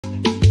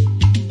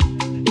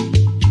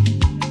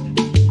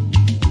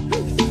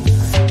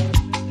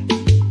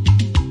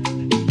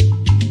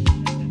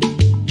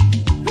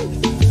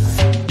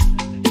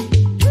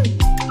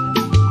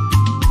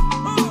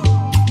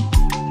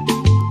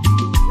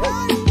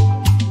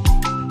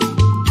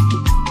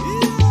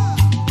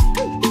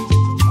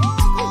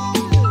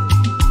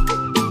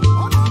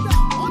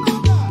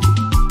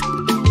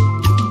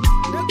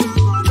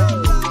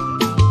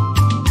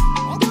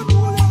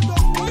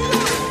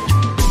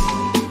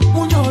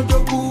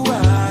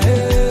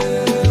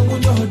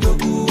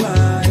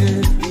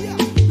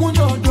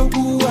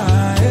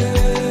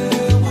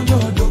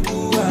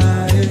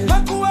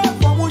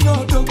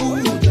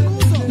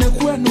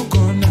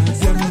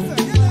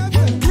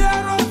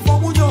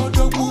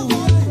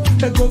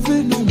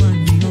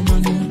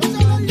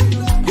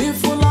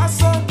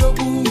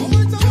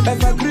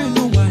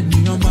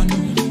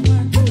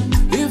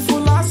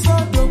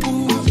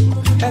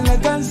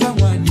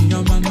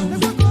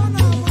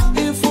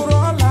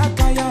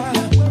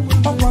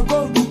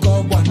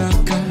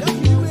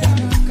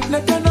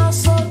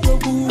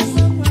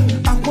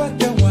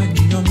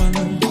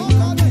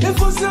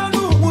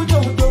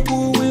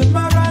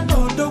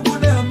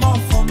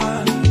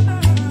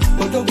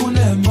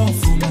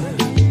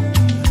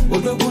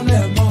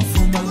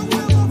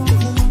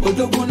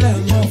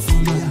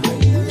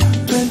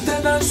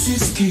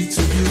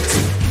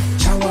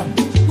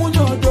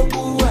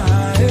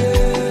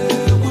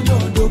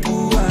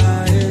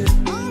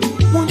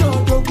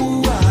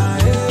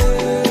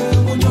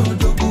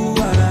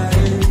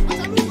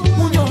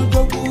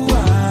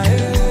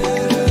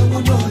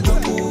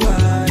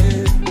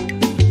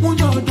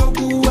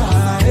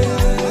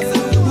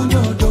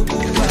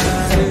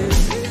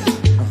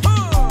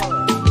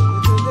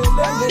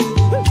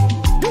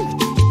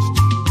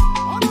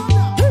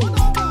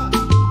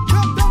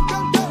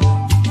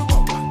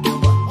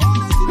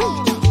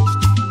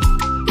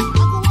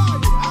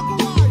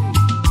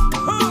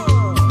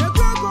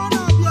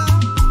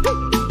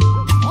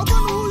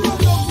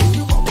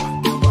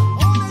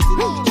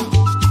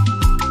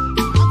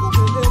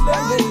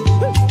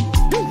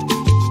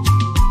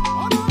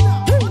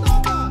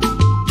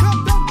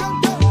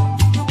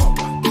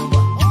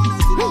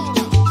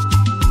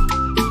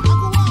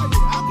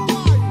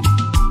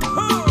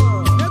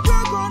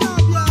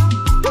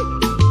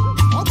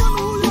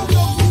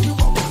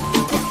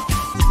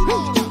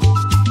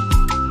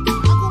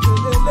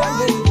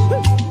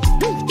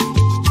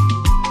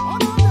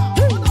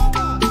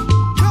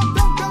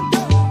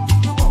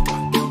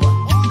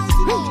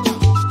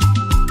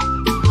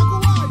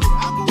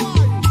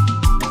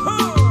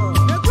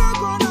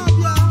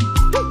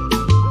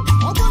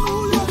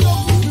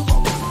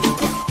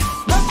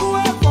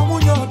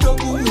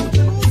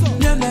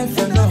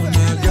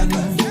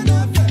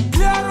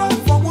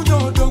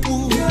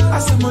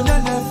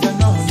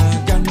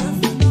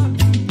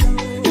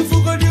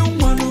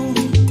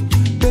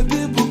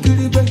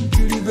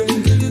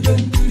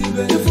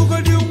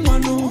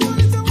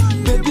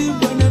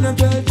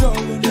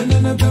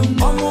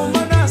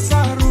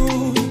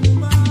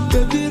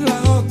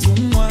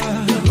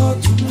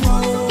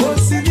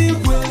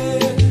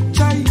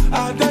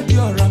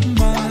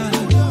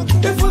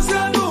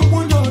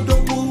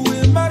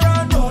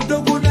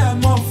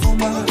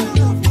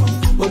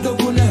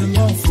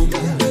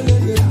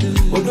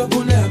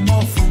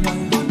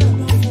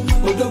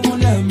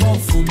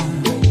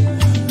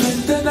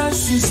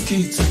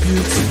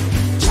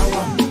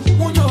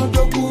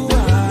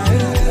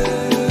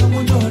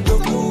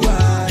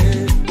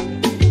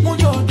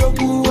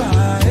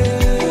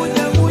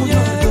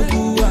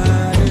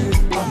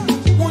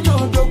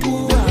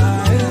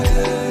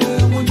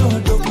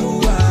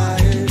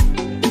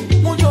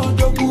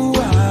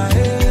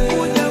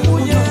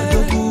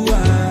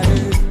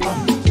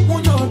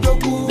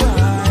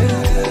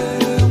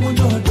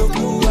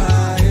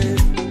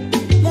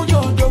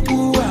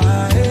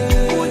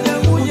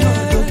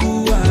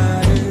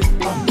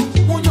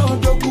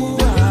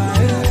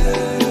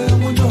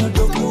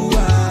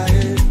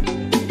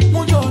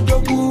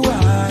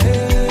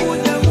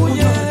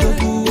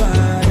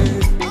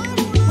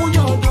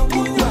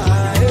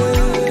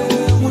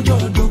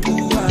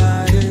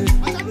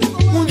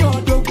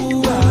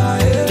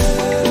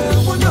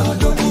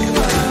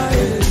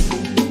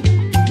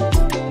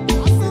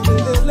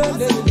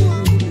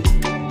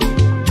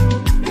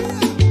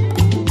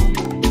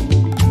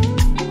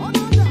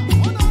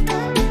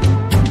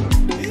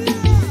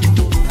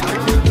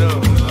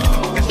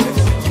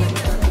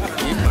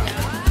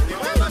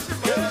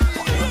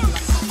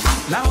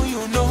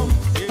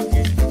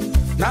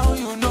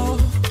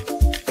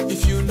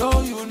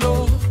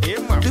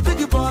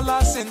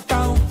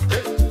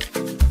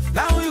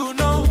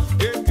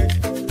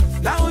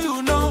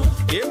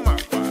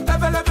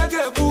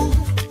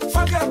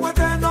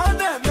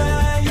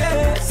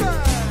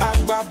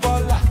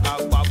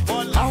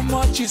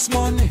This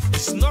money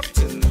is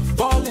nothing.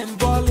 Ballin',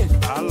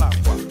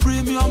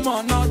 premium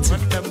or nothing.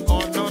 When them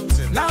or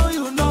nothing. Now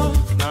you know.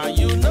 Now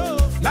you know.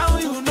 Now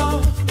you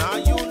know. Now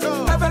you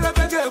know.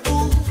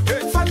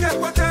 Forget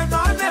what them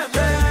on them.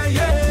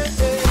 Yeah.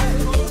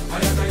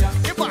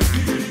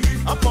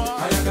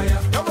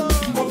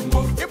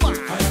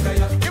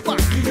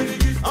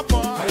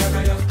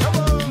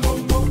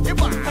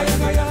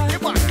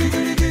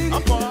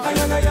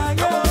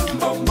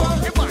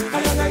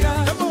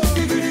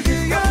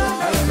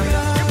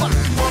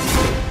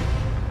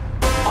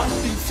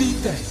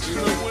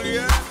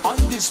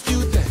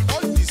 Undisputed,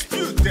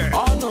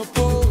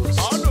 unopposed,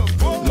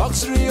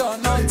 luxury or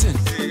nothing.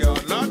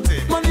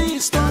 Money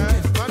is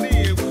talking,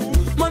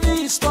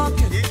 money is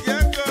talking.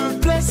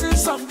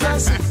 Blessings on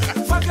blessings.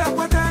 Forget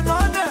what I know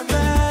them,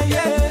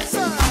 yes.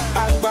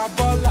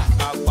 Agbabola,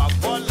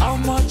 how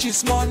much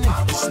is money?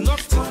 It's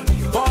nothing.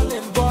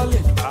 Ballin',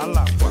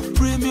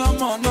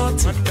 premium or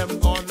nothing.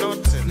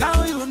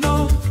 Now you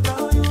know.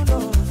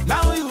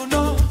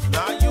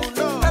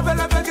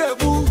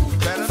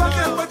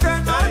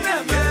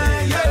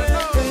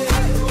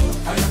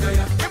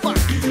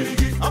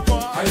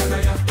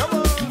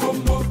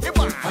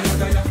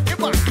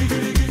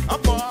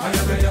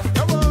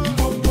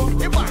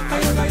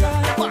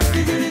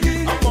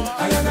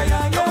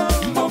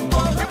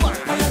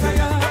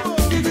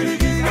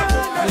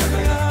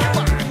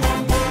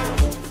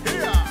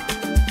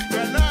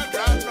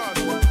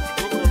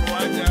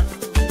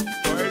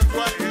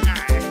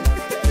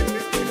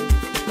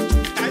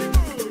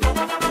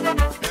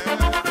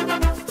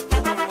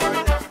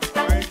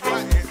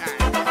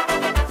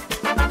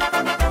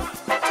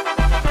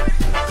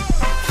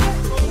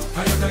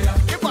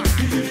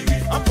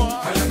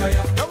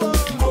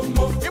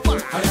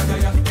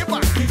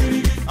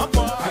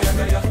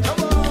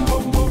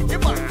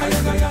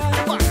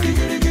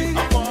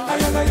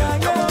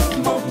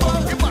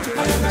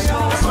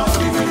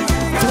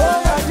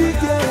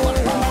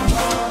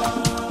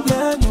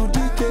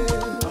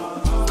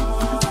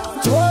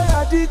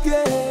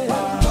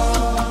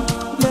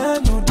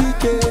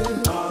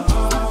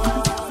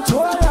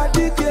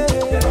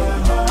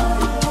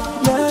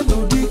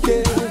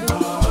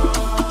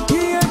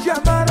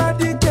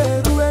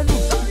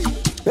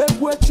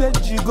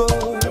 change go.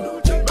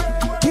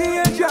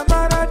 Here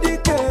Jamara di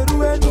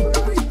keruenu.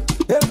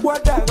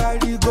 Ekwada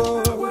gari go.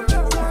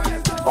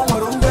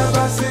 Omarunga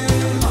basi.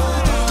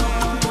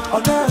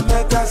 Ona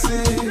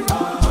mekasi.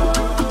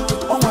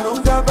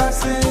 Omarunga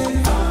basi.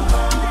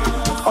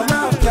 Ona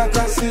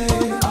piakasi.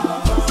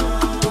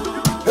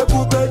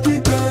 Ebube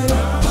dike.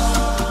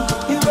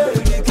 Ibe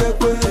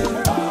dikekwe.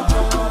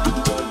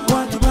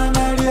 Wani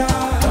manaria.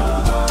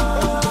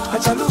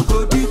 Achaluko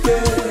dike.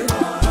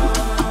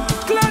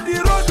 Clear the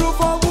road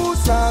for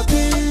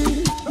Musabi.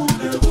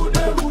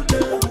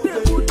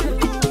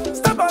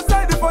 Step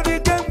aside for the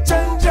game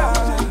changer.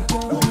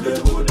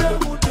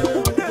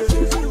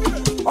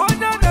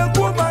 Onya ne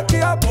kuma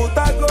kia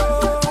putago.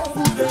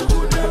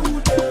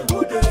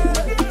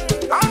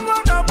 Ango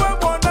na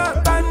bwebo na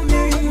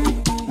tani.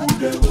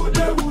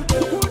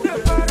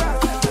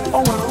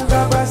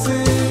 Onwarunga basi.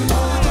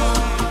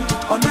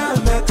 Ona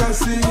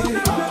mekasi.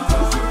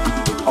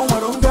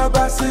 Onwarunga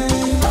basi.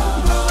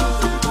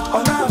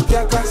 Ona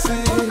piakasi.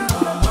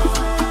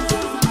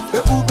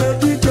 Ebube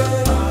dike.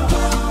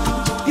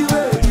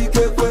 Iwe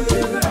dikekwe.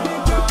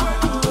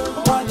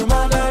 Wani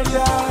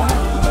manaria.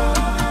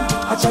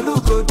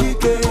 Achaluko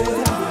dike.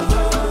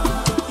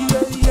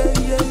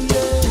 Yeah.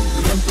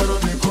 The emperor,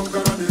 the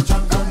conqueror, the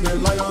champion, the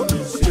lion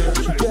is here.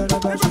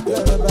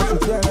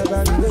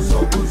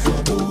 Zobu,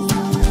 zobu,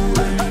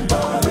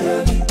 everybody.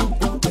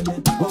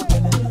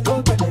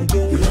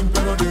 The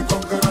emperor, the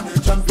conqueror, the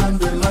champion,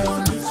 the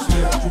lion is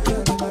here.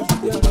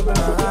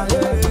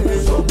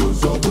 Zobu,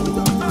 zobu,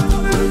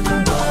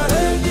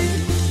 everybody.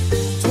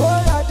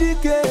 Toya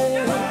dike.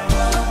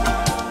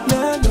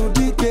 Nenu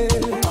dike.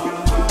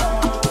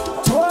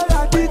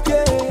 Toya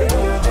dike.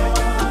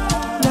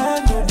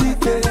 Nenu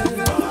dike.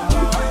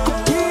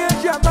 Iye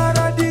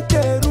Jamara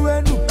dike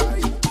ruenu.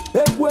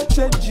 Ekwe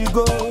change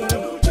go.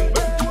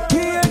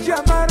 Iye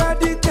Jamara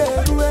dike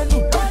ruenu.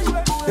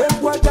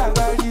 Ekwa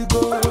dagari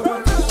go.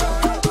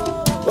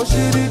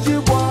 Oshiri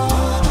jibwa.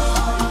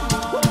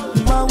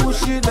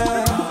 Mawushine.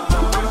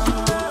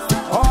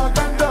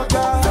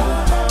 Ogandoga.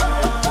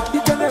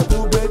 Ikene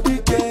bube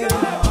dike.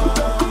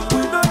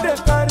 We know they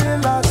carry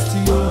last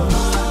year.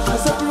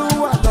 As a blue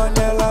one on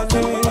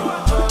Elani.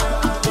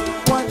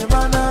 One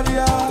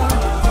manaria.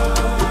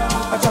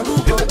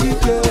 Achaluko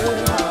dike.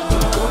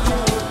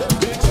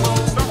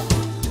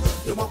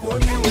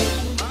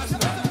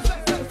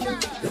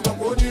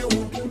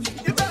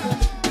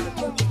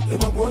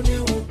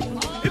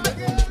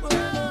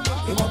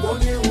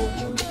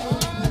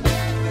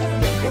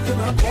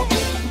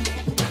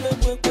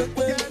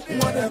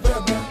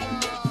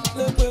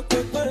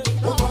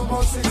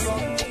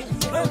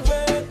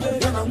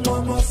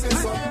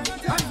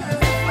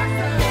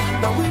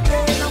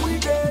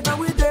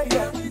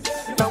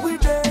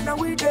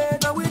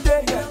 Now we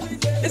there, yeah.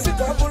 It's a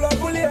couple of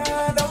bully,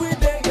 now we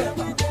there, yeah.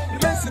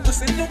 Messi to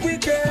sing the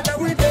weekend, now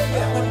we there,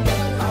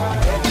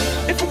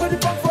 yeah. If you got the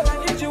pump for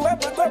I need you, I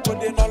put up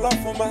with it, no love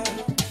for man.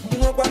 You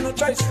know, got no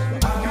choice.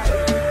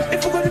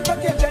 If you got the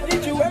package, I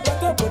need you, I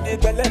put up with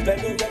it, belly.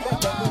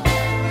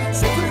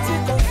 Security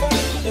confirm,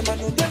 the man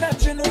who did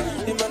not, you know,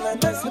 the man I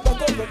mess with,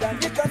 but over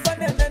that, you can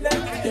find it, the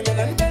man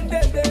I'm dead,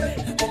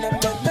 and I'm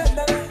dead.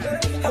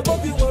 I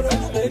hope you were on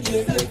the bed, I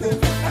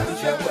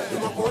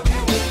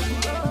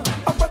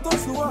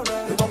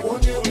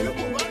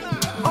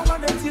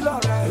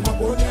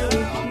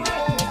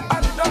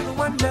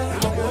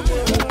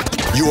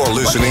You are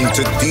listening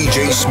to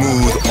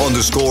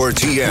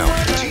Djsmooth_TM.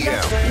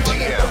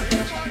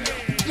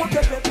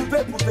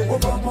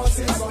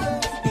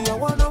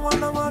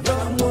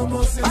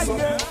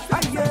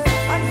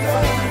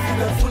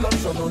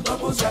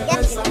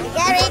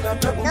 Gary, no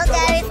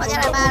Gary,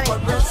 forget about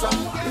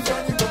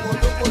it.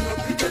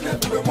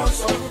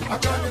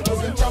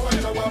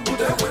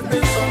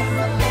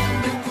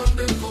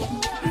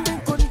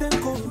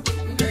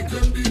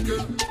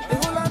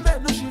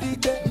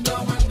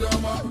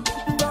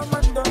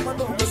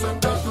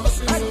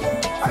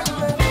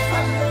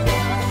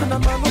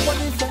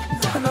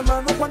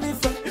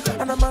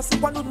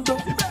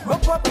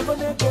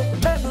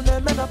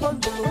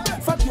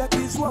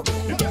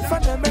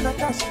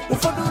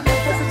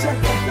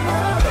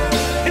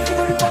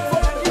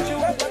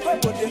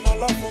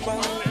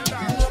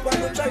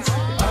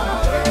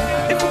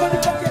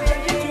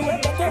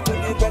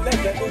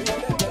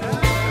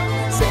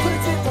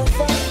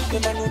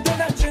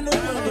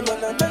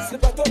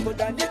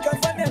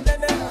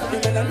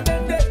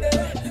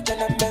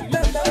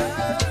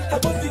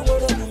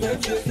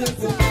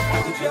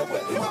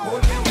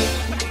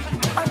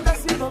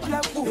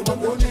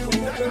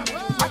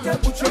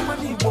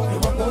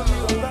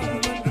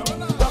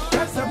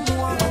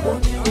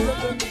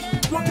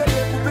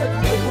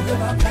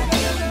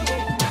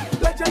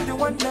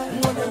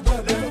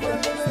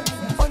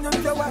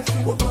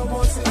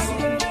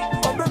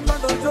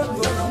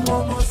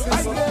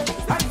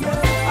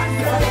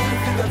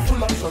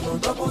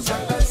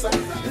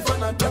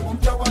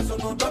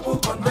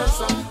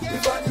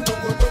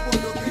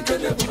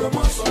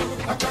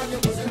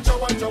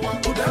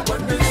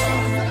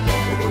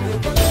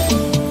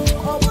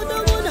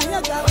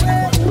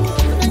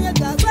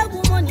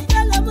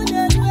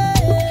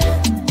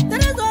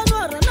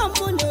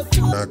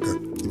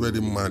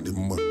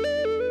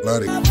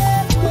 Larry.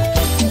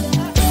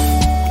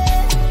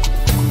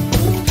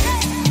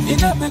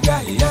 Ina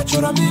mega ya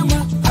chura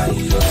mima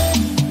ayo.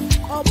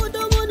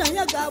 Obudo muna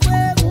ya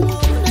gawe,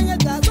 muna ya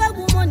gawe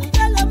muni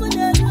dala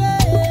munelwe.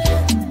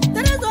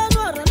 Terezo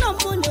nora na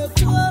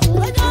munekwo,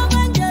 ojo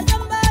manje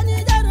jambani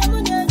dara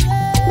munelwe.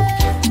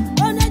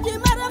 Oneji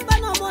maramba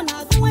no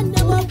mona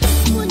kwende mo,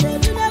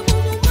 munelwe na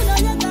muna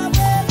ya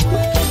gawe.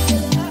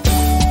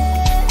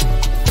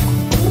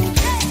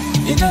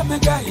 Ina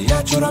mega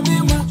ya chura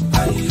mima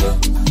ayo.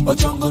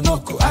 Ojongo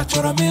noko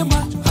achura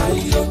mima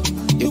ayo.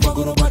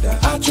 Iwagoro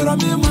bada achura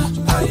mima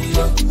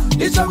ayo.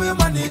 Isawe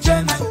mani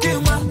jena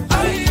nkema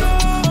ayo.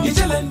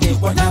 Ijelendi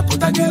kwanya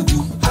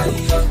putakegu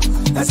ayo.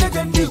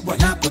 Nasekendi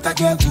kwanya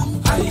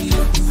putakegu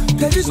ayo.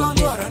 Terizo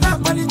nwara na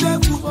mani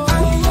tegu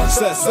ayo.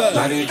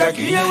 Larika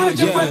kiya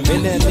jema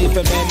mene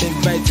nipa man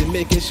invite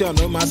making sure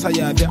no massa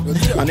ya bia.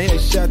 Ane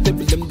shot the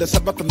bilim the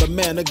sabat the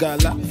man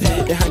gala.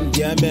 E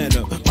hangia man.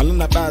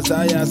 Malona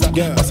baza ya sa.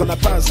 Basana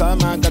pasa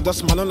man ga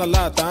just malona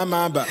lata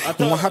mamba.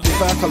 Mo happy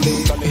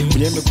family.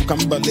 Yeme ku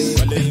kambale.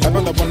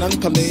 Abana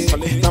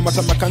bonantale. Na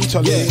mata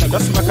makanchale.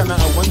 That's makana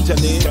I want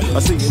jale. I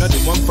say you know the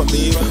one for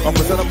me. I'm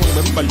with them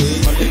mbale.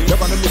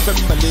 Yabana mi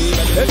family.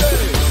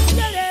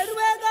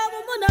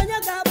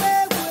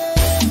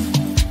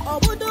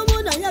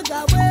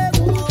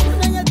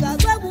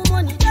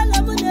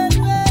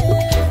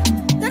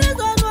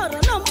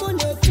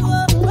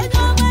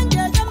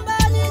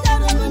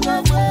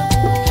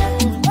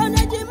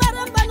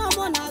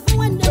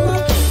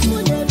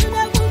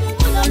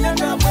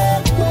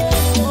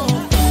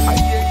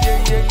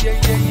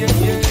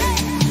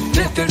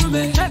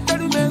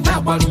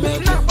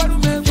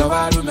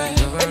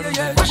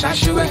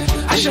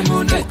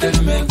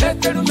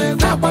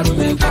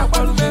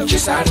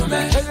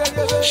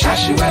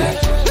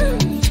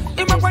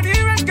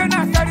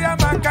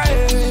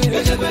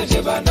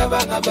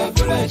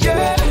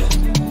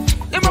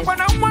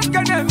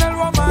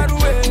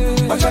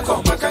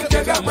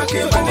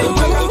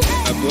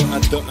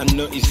 I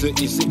know it's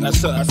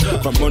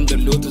from Monday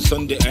low to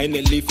Sunday, I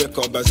ain't leave a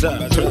call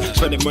bazaar.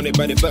 Spending money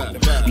by the bar.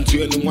 I'm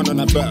doing one on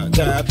a bar.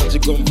 I thought you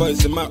go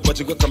voice him out, but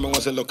you go come and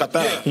say, look at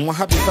that. I'm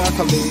happy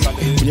family.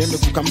 We ain't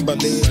look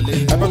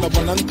kambale. I want a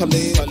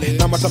bonantale.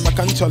 Now my time I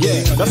can't chale.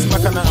 That's my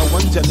kind of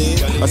one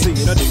jale. I say,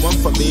 you know the one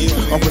for me.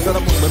 I'm with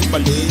them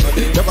mbale.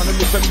 You want to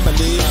be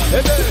family.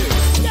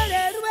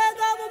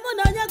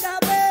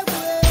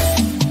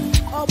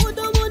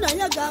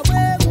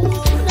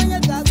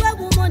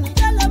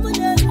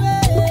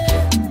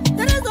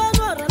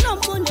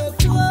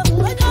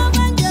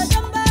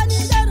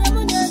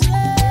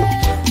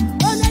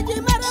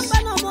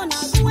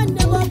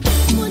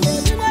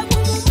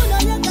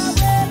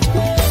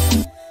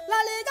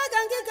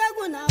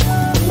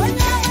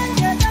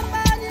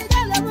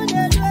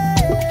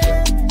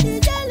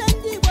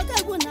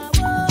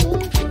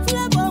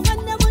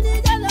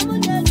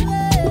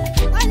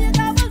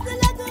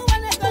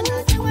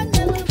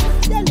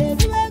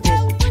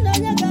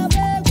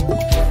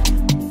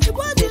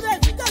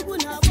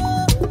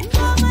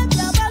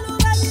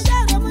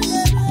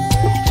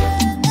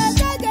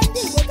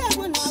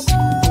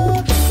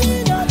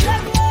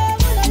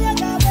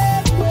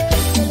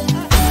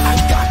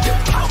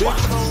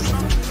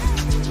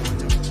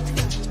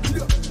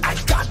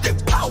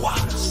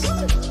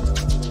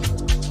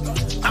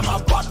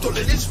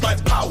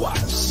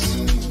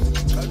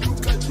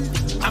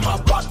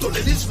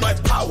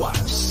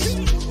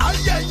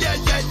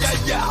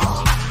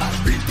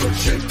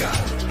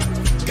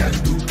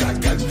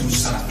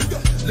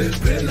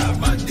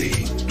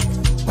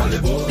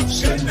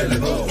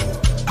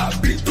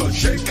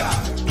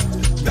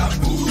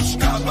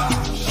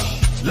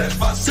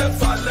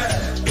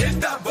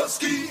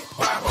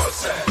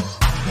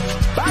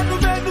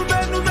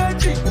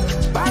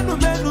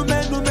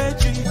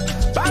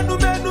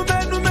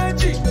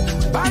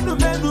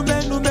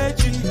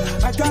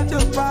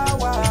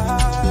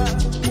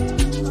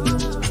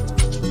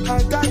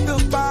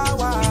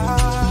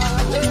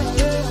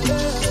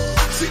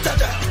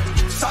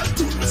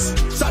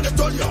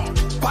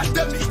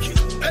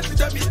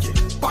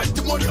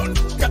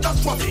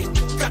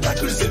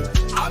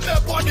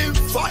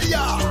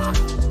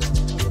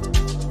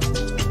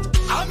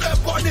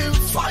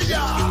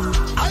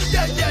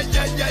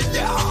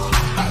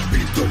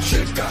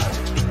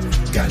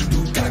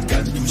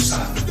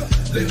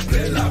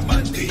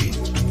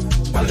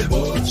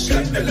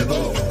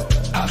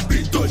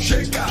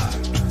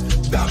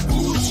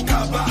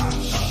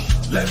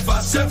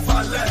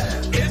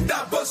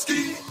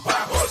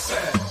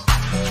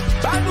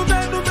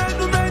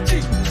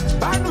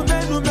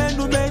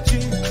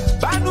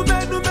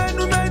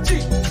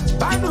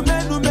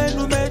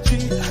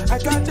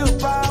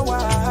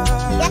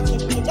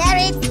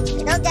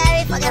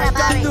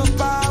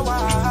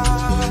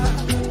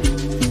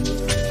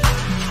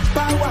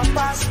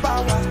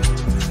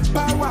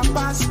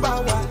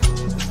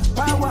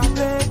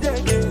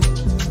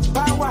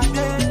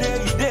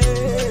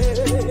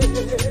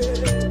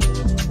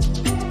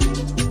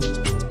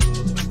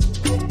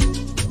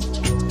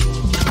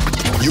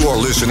 You are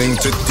listening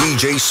to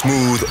DJ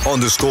Smooth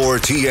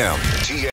 _TM.